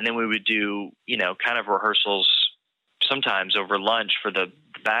 and then we would do, kind of rehearsals sometimes over lunch for the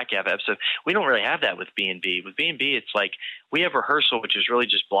back half episode. We don't really have that with B&B. With B&B, it's like we have rehearsal, which is really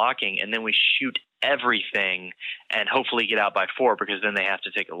just blocking, and then we shoot everything and hopefully get out by 4, because then they have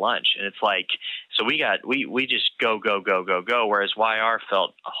to take a lunch. And it's like, so we just go, whereas YR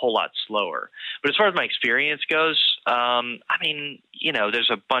felt a whole lot slower. But as far as my experience goes, I mean, there's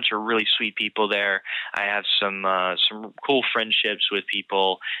a bunch of really sweet people there. I have some cool friendships with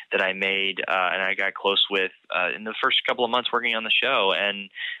people that I made and I got close with in the first couple of months working on the show. And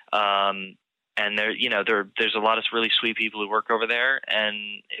there's a lot of really sweet people who work over there, and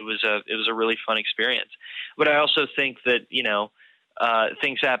it was a really fun experience. But I also think that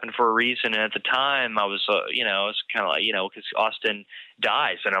things happen for a reason. And at the time, I was kind of like because Austin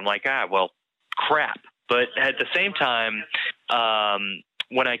dies, and I'm like, well, crap. But at the same time,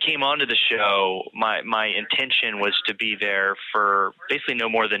 when I came onto the show, my intention was to be there for basically no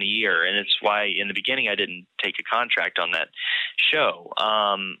more than a year. And it's why in the beginning I didn't take a contract on that show.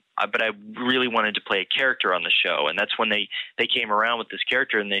 But I really wanted to play a character on the show. And that's when they came around with this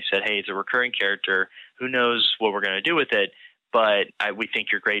character, and they said, hey, it's a recurring character. Who knows what we're going to do with it? But we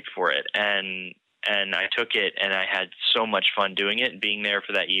think you're great for it. And I took it, and I had so much fun doing it and being there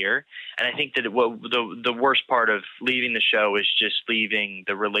for that year. And I think that the worst part of leaving the show is just leaving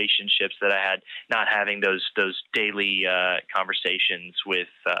the relationships that I had, not having those daily conversations with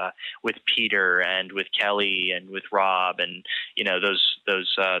Peter and with Kelly and with Rob and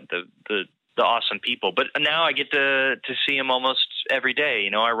the awesome people. But now I get to see them almost every day.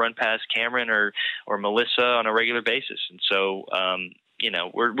 I run past Cameron or Melissa on a regular basis, and so.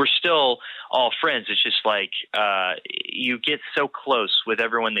 We're still all friends. It's just like you get so close with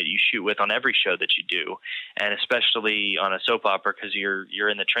everyone that you shoot with on every show that you do, and especially on a soap opera, because you're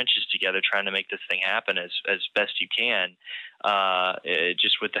in the trenches together trying to make this thing happen as best you can,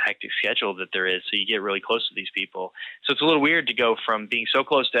 just with the hectic schedule that there is. So you get really close to these people. So it's a little weird to go from being so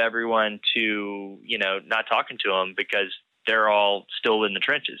close to everyone to not talking to them because they're all still in the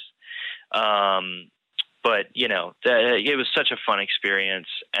trenches. But it was such a fun experience,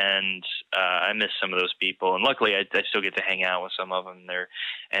 and I miss some of those people. And luckily, I still get to hang out with some of them. They're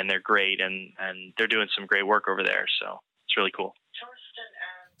great, and they're doing some great work over there. So it's really cool.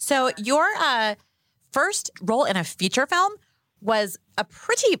 So your first role in a feature film was a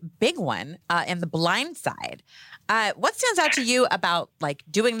pretty big one in The Blind Side. What stands out to you about like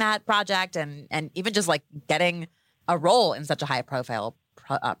doing that project and even just like getting a role in such a high profile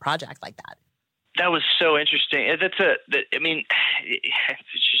project like that? That was so interesting. It just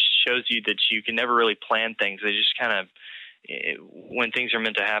shows you that you can never really plan things. They just kind of, when things are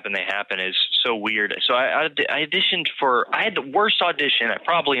meant to happen, they happen. Is so weird. So I auditioned I had the worst audition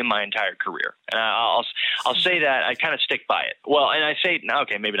probably in my entire career. And I'll say that. I kind of stick by it. Well, and I say,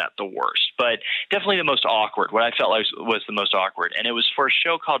 okay, maybe not the worst, but definitely the most awkward. What I felt like was the most awkward. And it was for a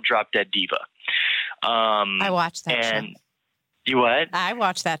show called Drop Dead Diva. I watched that show. You what? I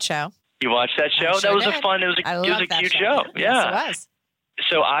watched that show. You watched that show? Sure that was did. a fun, it was a cute show. Yes, Yeah. it was.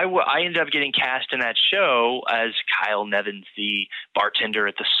 So I ended up getting cast in that show as Kyle Nevins, the bartender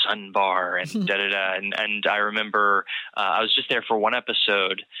at the Sun Bar, and And I remember I was just there for one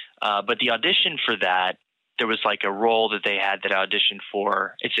episode, but the audition for that, there was like a role that they had that I auditioned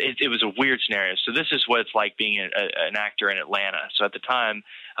for. It was a weird scenario. So this is what it's like being an actor in Atlanta. So at the time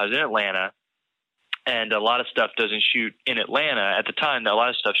I was in Atlanta, and a lot of stuff doesn't shoot in Atlanta. At the time, a lot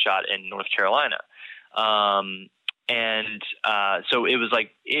of stuff shot in North Carolina. So it was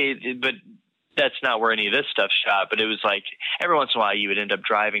like, but that's not where any of this stuff shot. But it was like every once in a while you would end up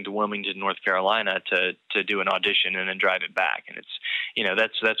driving to Wilmington, North Carolina to do an audition and then drive it back. And it's,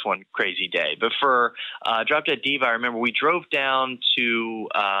 that's one crazy day. But for Drop Dead Diva, I remember we drove down to,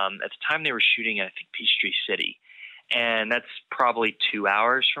 at the time they were shooting in, I think, Peachtree City. And that's probably 2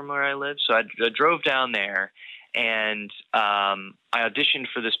 hours from where I live. So I drove down there, and I auditioned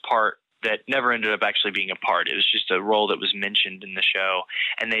for this part that never ended up actually being a part. It was just a role that was mentioned in the show.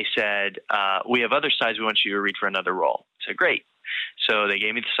 And they said, we have other sides we want you to read for another role. I said, great. So they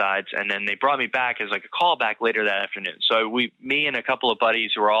gave me the sides, and then they brought me back as like a callback later that afternoon. So me and a couple of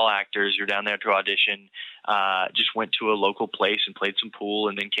buddies who were all actors who were down there to audition, just went to a local place and played some pool,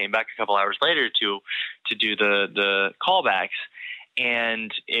 and then came back a couple hours later to do the callbacks.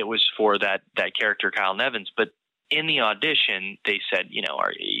 And it was for that character, Kyle Nevins. But in the audition, they said, do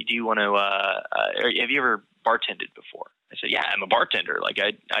you want to, have you ever bartended before? I said, yeah, I'm a bartender. Like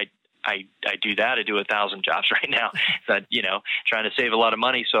I do that. I do 1,000 jobs right now. So, trying to save a lot of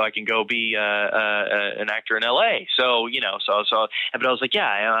money so I can go be an actor in LA. So, but I was like, yeah,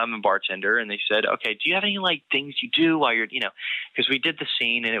 I'm a bartender. And they said, okay, do you have any like things you do while you're, because we did the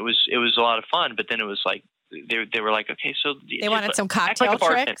scene and it was a lot of fun, but then it was like, they were like, okay, so they wanted some cocktail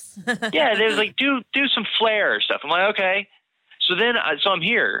tricks. Yeah. They was like, do some flair stuff. I'm like, okay. So then, I'm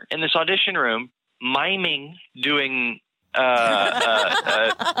here in this audition room, miming, doing,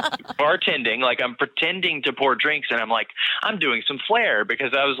 bartending, like I'm pretending to pour drinks, and I'm like, I'm doing some flair,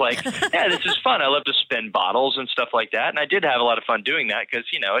 because I was like, yeah, this is fun. I love to spin bottles and stuff like that. And I did have a lot of fun doing that because,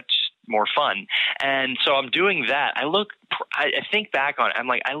 it's just more fun. And so I'm doing that. I think back on it, I'm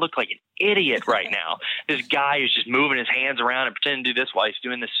like, I look like an idiot right now. This guy who's just moving his hands around and pretending to do this while he's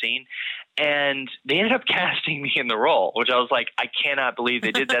doing this scene. And they ended up casting me in the role, which I was like, I cannot believe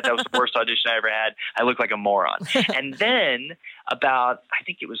they did that. That was the worst audition I ever had. I look like a moron. And then I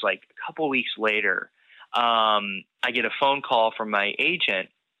think it was like a couple of weeks later, I get a phone call from my agent,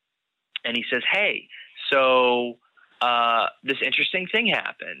 and he says, hey, so this interesting thing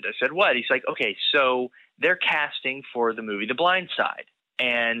happened. I said, what? He's like, okay, so they're casting for the movie The Blind Side,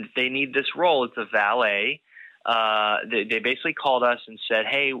 and they need this role. It's a valet. They basically called us and said,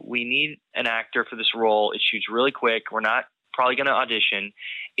 hey, we need an actor for this role. It shoots really quick. We're not probably going to audition.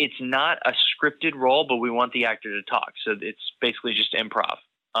 It's not a scripted role, but we want the actor to talk. So it's basically just improv.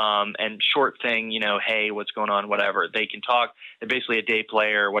 And short thing, hey, what's going on, whatever. They can talk. They're basically a day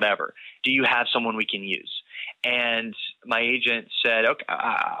player or whatever. Do you have someone we can use? And my agent said, okay,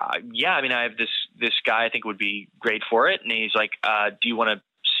 yeah, I mean, I have this guy I think would be great for it. And he's like, do you want to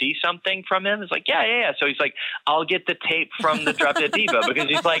see something from him? It's like, yeah. So he's like, I'll get the tape from the Drop Dead Diva, because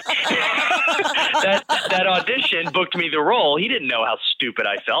he's like, that audition booked me the role. He didn't know how stupid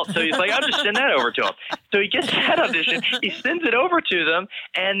I felt. So he's like, I'll just send that over to him. So he gets that audition, he sends it over to them,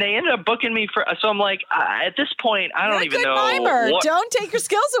 and they ended up booking me for, so I'm like, at this point, I don't even know. Mimer. Don't take your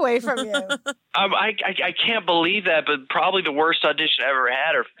skills away from you. I can't believe that, but probably the worst audition I ever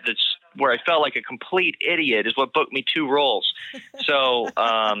had, or that's where I felt like a complete idiot, is what booked me 2 roles. So,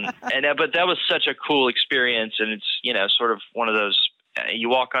 but that was such a cool experience. And it's, sort of one of those, you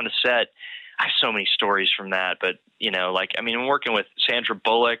walk on a set. I have so many stories from that, but I'm working with Sandra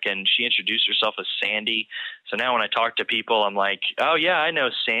Bullock, and she introduced herself as Sandy. So now when I talk to people, I'm like, oh yeah, I know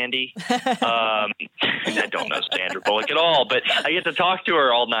Sandy. I don't know Sandra Bullock at all, but I get to talk to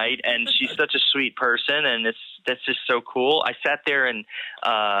her all night, and she's such a sweet person, and that's just so cool. I sat there and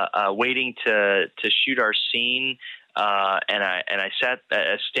waiting to shoot our scene. And I sat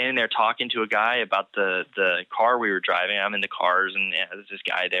standing there talking to a guy about the car we were driving. I'm in the cars, and there's this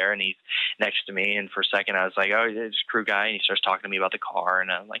guy there, and he's next to me. And for a second, I was like, "Oh, this crew guy," and he starts talking to me about the car, and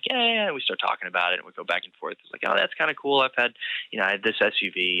I'm like, "Yeah." And we start talking about it, and we go back and forth. It's like, "Oh, that's kind of cool. I had this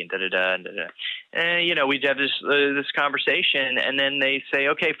SUV, and da da da and da da." And we'd have this conversation, and then they say,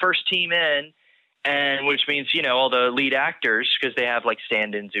 "Okay, first team in." And which means, all the lead actors, because they have like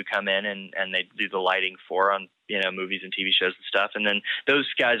stand-ins who come in and they do the lighting for on, movies and TV shows and stuff. And then those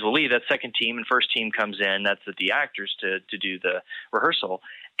guys will leave. That second team and first team comes in. That's the actors to do the rehearsal.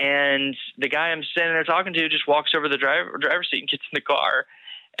 And the guy I'm standing there talking to just walks over the driver's seat and gets in the car.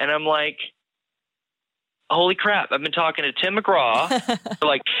 And I'm like, holy crap, I've been talking to Tim McGraw for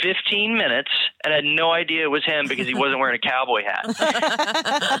like 15 minutes and I had no idea it was him because he wasn't wearing a cowboy hat.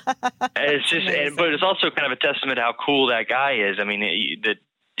 And it's just, but it's also kind of a testament to how cool that guy is. I mean,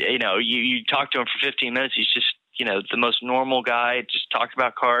 you talk to him for 15 minutes, he's just, the most normal guy, just talks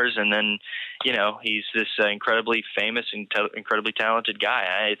about cars. And then, he's this incredibly famous and incredibly talented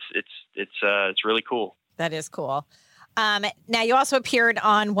guy. It's really cool. That is cool. Now you also appeared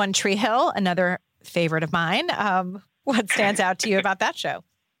on One Tree Hill, another favorite of mine. What stands out to you about that show?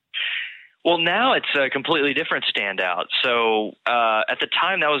 Well, now it's a completely different standout. So at the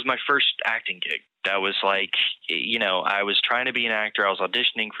time, that was my first acting gig. That was like, I was trying to be an actor. I was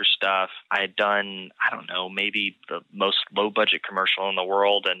auditioning for stuff. I had done, I don't know, maybe the most low-budget commercial in the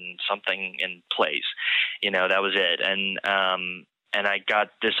world and something in place. That was it. And I got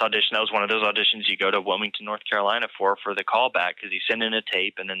this audition. That was one of those auditions you go to Wilmington, North Carolina for the callback, because you send in a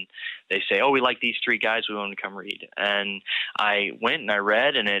tape and then they say, "Oh, we like these three guys. We want to come read." And I went and I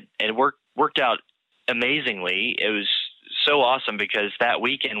read, and it worked out amazingly. It was so awesome because that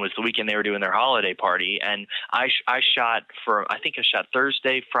weekend was the weekend they were doing their holiday party, and I shot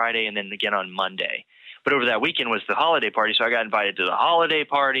Thursday, Friday, and then again on Monday. But over that weekend was the holiday party, so I got invited to the holiday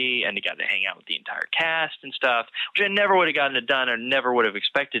party and got to hang out with the entire cast and stuff, which I never would have gotten it done or never would have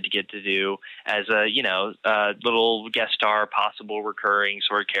expected to get to do as a little guest star, possible recurring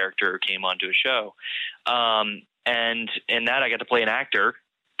sort of character who came onto a show. And in that, I got to play an actor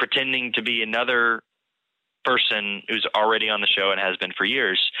pretending to be another person who's already on the show and has been for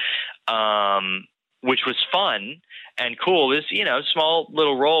years, which was fun and cool. It was small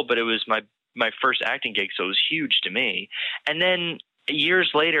little role, but it was my first acting gig, so it was huge to me. And then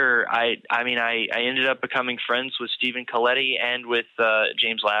years later, I ended up becoming friends with Stephen Coletti and with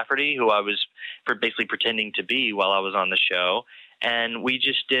James Lafferty, who I was basically pretending to be while I was on the show. And we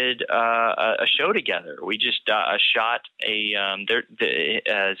just did a show together. We just shot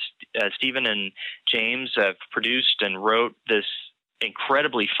Stephen and James have produced and wrote this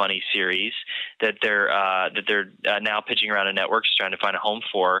incredibly funny series that they're now pitching around to networks trying to find a home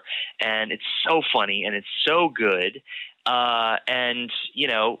for, and it's so funny and it's so good.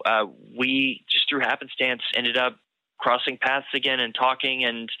 We just through happenstance ended up crossing paths again and talking,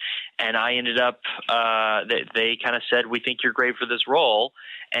 and I ended up they kind of said, "We think you're great for this role,"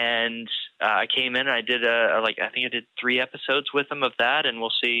 and I came in and I did I think I did 3 episodes with them of that, and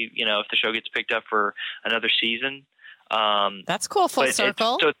we'll see if the show gets picked up for another season. That's cool. Full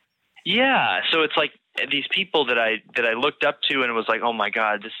circle. So it's like these people that I looked up to and was like, oh my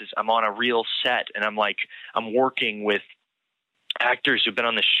God, I'm on a real set, and I'm working with actors who've been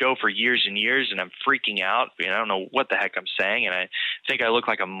on the show for years and years, and I'm freaking out. I don't know what the heck I'm saying, and I think I look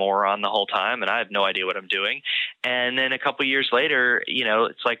like a moron the whole time, and I have no idea what I'm doing. And then a couple years later,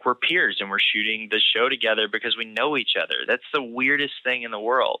 it's like we're peers and we're shooting the show together because we know each other. That's the weirdest thing in the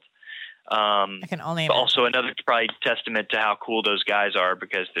world. I can only imagine. Also another probably testament to how cool those guys are,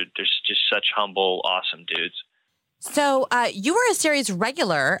 because they're just such humble, awesome dudes. So you were a series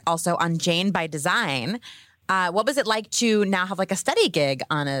regular also on Jane by Design. What was it like to now have like a steady gig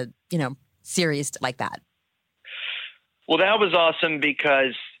on a series like that? Well, that was awesome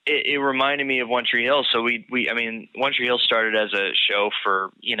because it reminded me of One Tree Hill. So One Tree Hill started as a show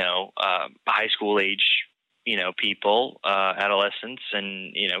for high school age people, adolescents,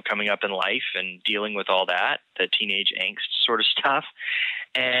 and, coming up in life and dealing with all that, the teenage angst sort of stuff.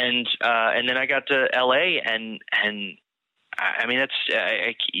 And then I got to LA and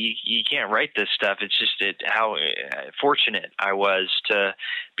you can't write this stuff. It's just how fortunate I was to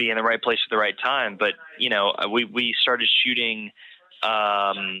be in the right place at the right time. But, we started shooting,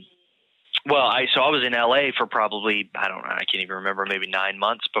 Well, I was in LA for probably, I don't know, I can't even remember, maybe 9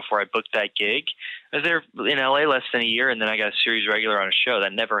 months before I booked that gig. I was there in LA less than a year, and then I got a series regular on a show.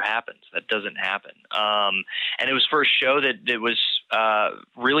 That never happens. That doesn't happen. And it was for a show that was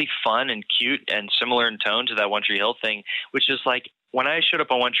really fun and cute and similar in tone to that One Tree Hill thing, which is like, when I showed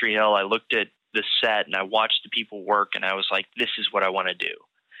up on One Tree Hill, I looked at the set and I watched the people work, and I was like, this is what I want to do.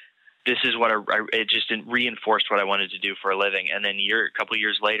 This is what it just reinforced what I wanted to do for a living. And then a couple of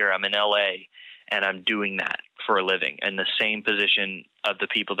years later, I'm in LA and I'm doing that for a living in the same position of the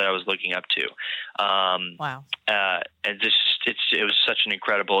people that I was looking up to. Wow. And it was such an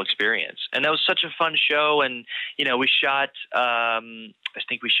incredible experience. And that was such a fun show. And, we shot, I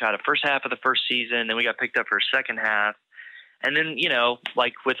think we shot a first half of the first season, then we got picked up for a second half. And then,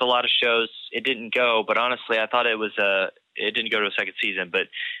 like with a lot of shows, it didn't go, but honestly, I thought it didn't go to a second season, but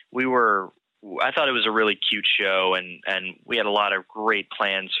I thought it was a really cute show, and we had a lot of great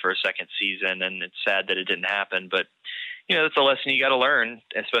plans for a second season, and it's sad that it didn't happen, but that's a lesson you got to learn,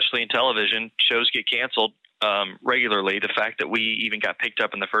 especially in television. Shows get canceled regularly. The fact that we even got picked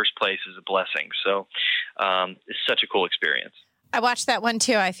up in the first place is a blessing. So it's such a cool experience. I watched that one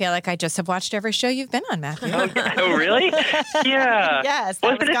too. I feel like I just have watched every show you've been on, Matthew. Oh, really? Yeah. Yes.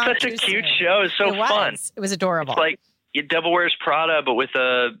 Wasn't it such a cute show? It was so fun. It was adorable. It's like Devil Wears Prada, but with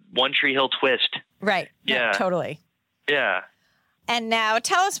a One Tree Hill twist. Right. Yeah. Totally. Yeah. And now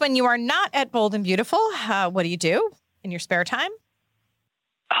tell us, when you are not at Bold and Beautiful, what do you do in your spare time?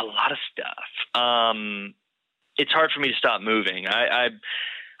 A lot of stuff. It's hard for me to stop moving.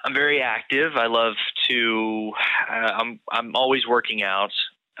 I'm very active. I love to. I'm always working out.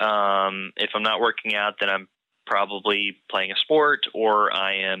 If I'm not working out, then I'm probably playing a sport, or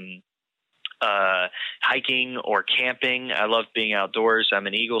I am hiking or camping. I love being outdoors. I'm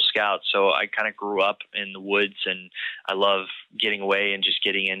an Eagle Scout, so I kind of grew up in the woods, and I love getting away and just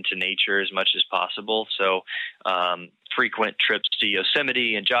getting into nature as much as possible. So frequent trips to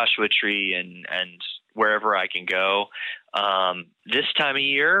Yosemite and Joshua Tree and wherever I can go. This time of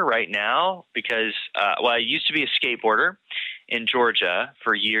year right now, because, I used to be a skateboarder in Georgia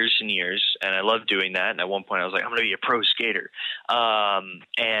for years and years, and I loved doing that. And at one point I was like, I'm going to be a pro skater. But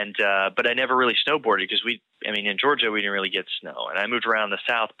I never really snowboarded because in Georgia, we didn't really get snow, and I moved around the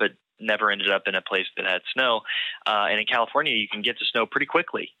South, but never ended up in a place that had snow. And in California, you can get to snow pretty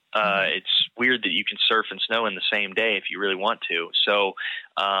quickly. It's weird that you can surf and snow in the same day if you really want to. So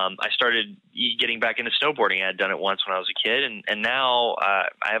I started getting back into snowboarding. I had done it once when I was a kid, and now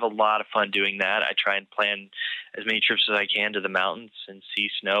I have a lot of fun doing that. I try and plan as many trips as I can to the mountains and see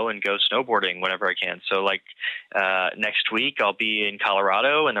snow and go snowboarding whenever I can. So next week I'll be in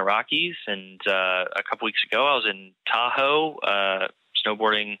Colorado in the Rockies, and a couple weeks ago I was in Tahoe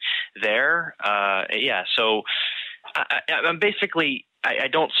snowboarding there. So I'm basically, I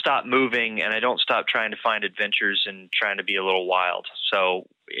don't stop moving, and I don't stop trying to find adventures and trying to be a little wild. So,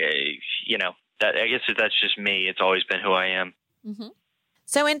 that, I guess that's just me. It's always been who I am. Mm-hmm.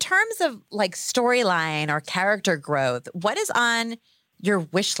 So in terms of like storyline or character growth, what is on your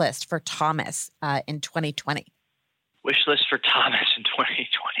wish list for Thomas in 2020? Wish list for Thomas in 2020.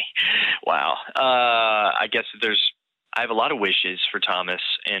 Wow. I guess I have a lot of wishes for Thomas.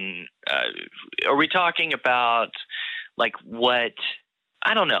 And are we talking about like what?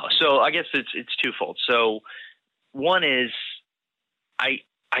 I don't know. So I guess it's twofold. So one is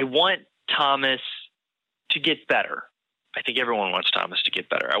I want Thomas to get better. I think everyone wants Thomas to get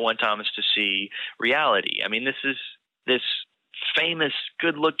better. I want Thomas to see reality. I mean, this is this famous,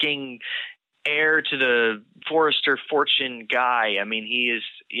 good-looking heir to the Forrester fortune guy. I mean, he is,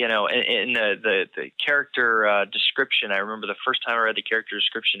 in the character description, I remember the first time I read the character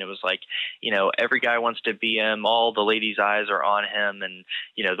description, it was like, every guy wants to be him. All the ladies' eyes are on him, and,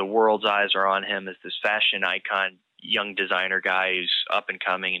 the world's eyes are on him as this fashion icon, young designer guy who's up and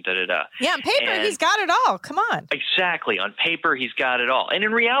coming and da-da-da. Yeah, on paper, he's got it all. Come on. Exactly. On paper, he's got it all. And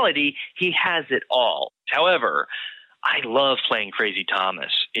in reality, he has it all. However, I love playing Crazy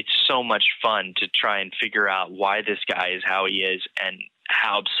Thomas. It's so much fun to try and figure out why this guy is how he is and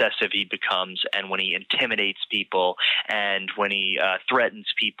how obsessive he becomes, and when he intimidates people, and when he threatens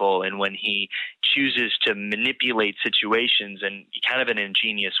people, and when he chooses to manipulate situations in kind of an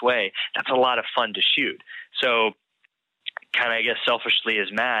ingenious way. That's a lot of fun to shoot. So kind of, I guess, selfishly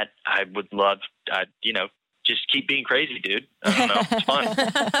as Matt, I would love, just keep being crazy, dude. I don't know. It's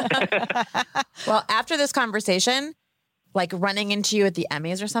fun. Well, after this conversation, like running into you at the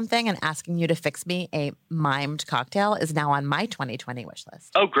Emmys or something and asking you to fix me a mimed cocktail is now on my 2020 wish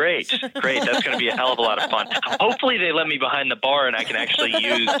list. Oh, great. Great. That's going to be a hell of a lot of fun. Hopefully they let me behind the bar and I can actually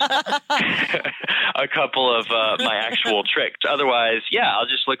use a couple of my actual tricks. Otherwise, yeah, I'll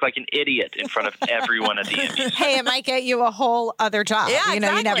just look like an idiot in front of everyone at the Emmys. Hey, it might get you a whole other job. Yeah, you know,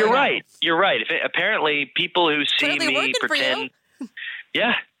 exactly. you never know. You're right. Apparently, people who see Clearly me working for pretend.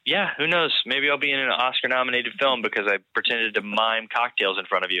 Yeah, who knows? Maybe I'll be in an Oscar-nominated film because I pretended to mime cocktails in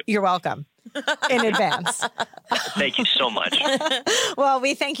front of you. You're welcome in advance. Thank you so much. Well,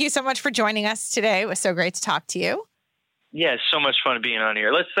 we thank you so much for joining us today. It was so great to talk to you. Yeah, it's so much fun being on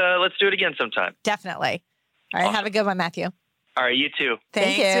here. Let's do it again sometime. Definitely. All right, Awesome. have a good one, Matthew. All right, you too.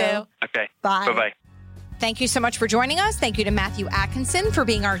 Thank Thanks, you. Okay. Bye. Bye-bye. Thank you so much for joining us. Thank you to Matthew Atkinson for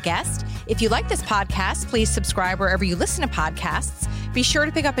being our guest. If you like this podcast, please subscribe wherever you listen to podcasts. Be sure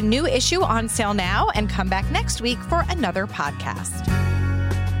to pick up a new issue on sale now and come back next week for another podcast.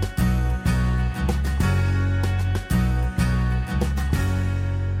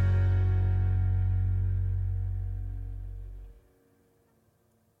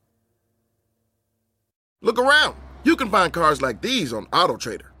 Look around. You can find cars like these on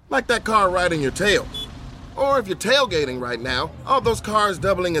AutoTrader, like that car right in your tail. Or if you're tailgating right now, all those cars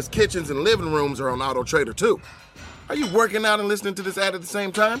doubling as kitchens and living rooms are on AutoTrader too. Are you working out and listening to this ad at the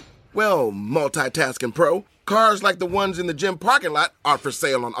same time? Well, multitasking pro, cars like the ones in the gym parking lot are for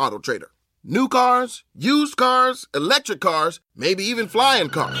sale on AutoTrader. New cars, used cars, electric cars, maybe even flying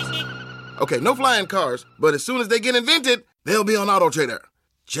cars. Okay, no flying cars, but as soon as they get invented, they'll be on AutoTrader.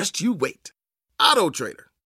 Just you wait. AutoTrader.